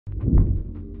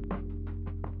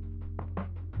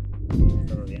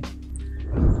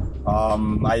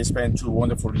I spent 2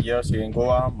 wonderful years here in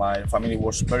Goa. My family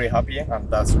was very happy, and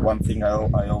that's one thing I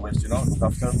always, look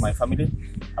after my family.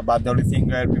 But the only thing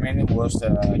remaining was,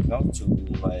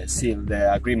 to seal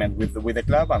the agreement with the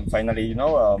club, and finally,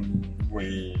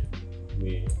 we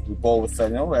both,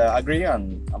 agree,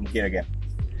 and I'm here again.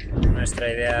 Nuestra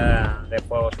idea de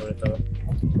juego, sobre todo.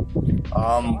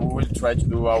 We will try to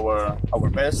do our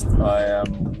best.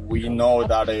 We know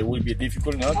that it will be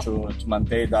difficult, to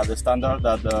maintain that standard,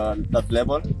 that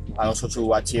level, and also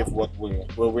to achieve what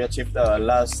we achieved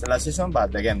last season.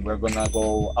 But again, we're gonna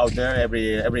go out there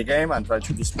every game and try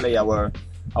to display our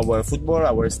football,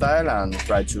 our style, and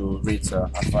try to reach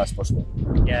as far as possible.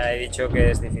 Ya he dicho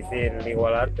que es difícil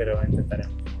igualar, pero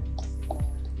intentaremos.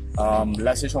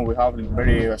 Last season we have a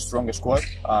very strong squad.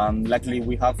 Luckily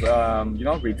we have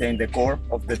retained the core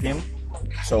of the team,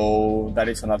 so that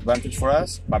is an advantage for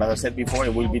us. But as I said before,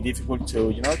 it will be difficult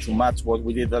to match what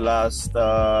we did the last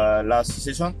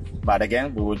season. But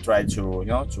again, we will try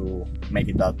to make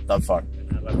it that far.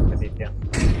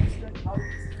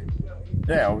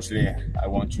 Yeah, obviously I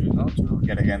want to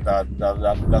get again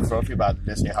that trophy, but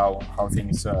let's see how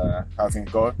things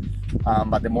go.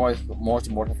 But the most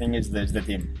important thing is the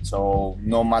team. So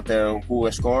no matter who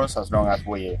scores, as long as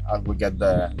we get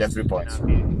the 3 points.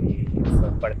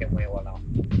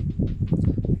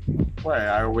 Well,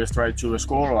 I always try to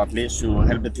score, or at least to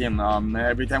help the team.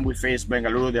 Every time we face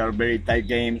Bengaluru, they are very tight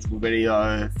games with very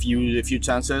few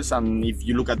chances. And if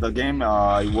you look at the game,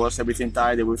 it was everything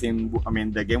tight. Everything. I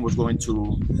mean, the game was going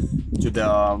to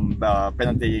the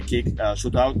penalty kick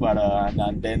shootout, but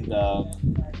and then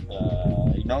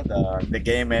the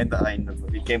game ended.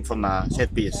 It came from a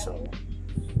set piece. So.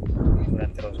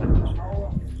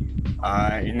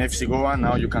 In FC Goa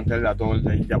now you can tell that all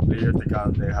the Indian players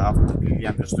they have completely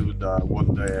understood what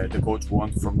the coach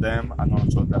wants from them, and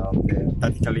also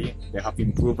tactically they have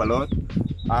improved a lot.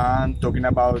 And talking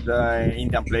about the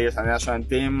Indian players and national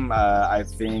team, I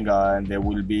think there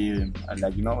will be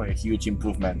a huge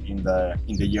improvement in the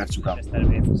years to come.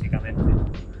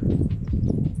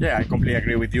 Yeah, I completely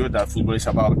agree with you that football is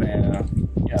about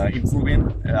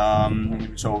improving.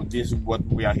 So this is what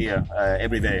we are here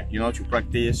every day, to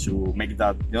practice, to make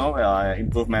that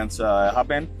improvements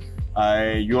happen.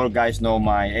 You guys know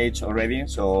my age already,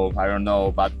 so I don't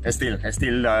know, but still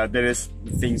there is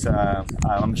things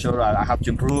I'm sure I have to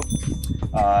improve.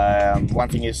 One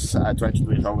thing is I try to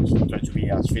do it always, try to be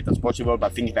as fit as possible,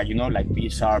 but things like be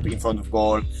sharp in front of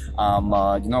goal,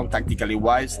 tactically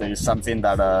wise, there is something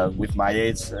that with my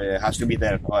age has to be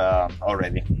there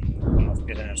already.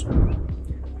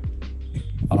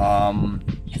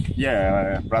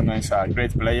 Brandon is a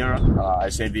great player. I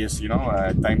say this,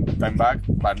 time back,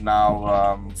 but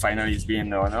now finally he's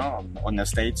been on the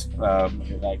stage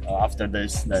after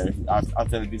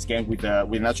this game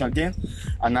with national team,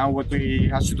 and now what we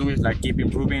have to do is keep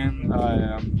improving,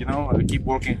 keep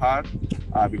working hard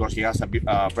because he has a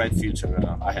bright future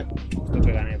ahead.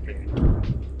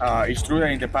 It's true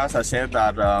that in the past I said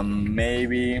that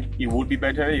maybe it would be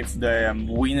better if the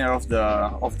winner of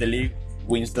the league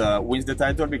wins the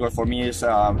title, because for me it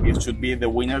should be the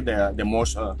winner, the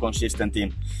most consistent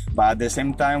team. But at the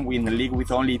same time, in a league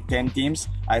with only 10 teams,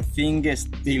 I think it's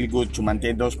still good to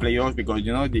maintain those playoffs, because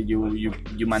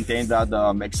you maintain that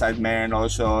excitement.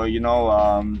 Also,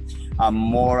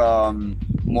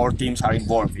 more teams are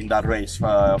involved in that race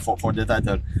for the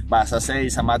title. But as I say,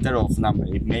 it's a matter of number.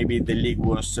 If maybe the league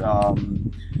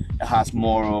has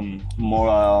more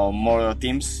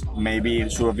teams, maybe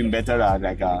it should have been better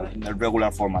in a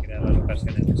regular format.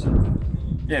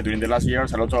 Yeah, during the last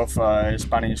years, a lot of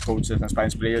Spanish coaches and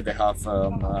Spanish players, they have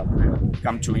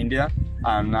come to India,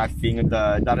 and I think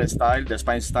that style, the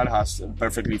Spanish style, has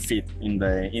perfectly fit in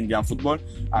the Indian football,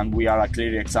 and we are a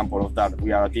clear example of that.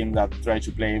 We are a team that tries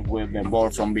to play with the ball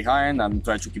from behind and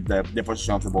try to keep the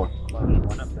position of the ball.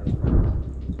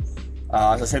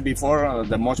 As I said before,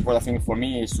 the most important thing for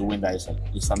me is to win the ISL.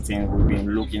 It's something we've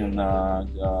been looking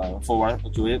forward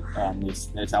to it, and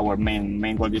it's our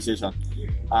main goal this season.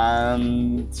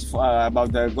 And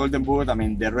about the Golden Boot, I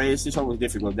mean, the race is always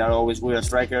difficult. There are always good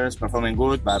strikers performing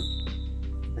good, but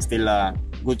it's still a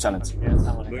good challenge.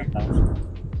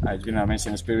 It's been an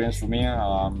amazing experience for me.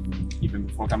 Even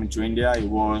before coming to India, it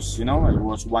was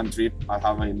one trip I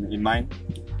have in mind,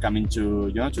 coming to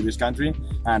this country.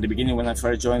 And at the beginning, when I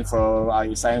first joined,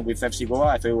 I signed with FC Goa,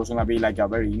 I thought it was gonna be a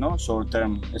very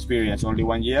short-term experience, only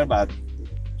 1 year. But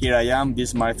here I am. This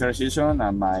is my third season,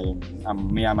 and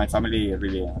me and my family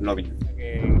really loving it.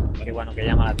 Qué bueno, que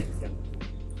llama la atención.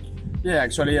 Yeah,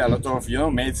 actually, a lot of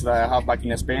mates that I have back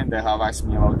in Spain, they have asked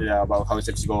me about how is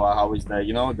FC Goa, how is the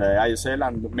the ISL,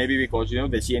 and maybe because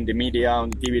they see in the media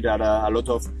on TV that a lot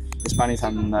of Spanish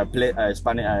and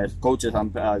Spanish coaches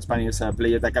and Spanish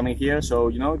players are coming here,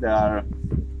 so they are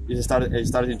it's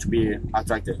starting to be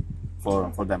attractive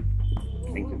for them.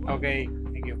 Thank you. Okay,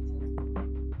 thank you.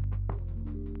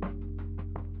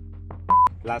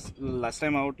 Last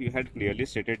time out, you had clearly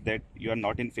stated that you are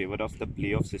not in favor of the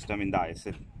playoff system in the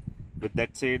ISL. With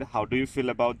that said, how do you feel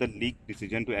about the league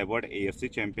decision to award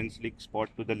AFC Champions League spot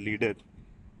to the leader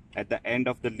at the end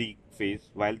of the league phase,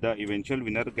 while the eventual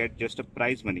winner gets just a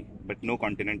prize money but no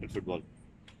continental football?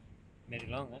 Very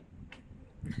long, huh?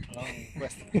 Long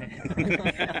question.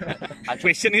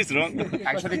 Question is wrong.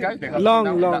 Actually, guys, they have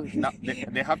Long.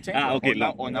 They have changed. Okay,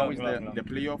 or now is long. the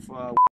playoff.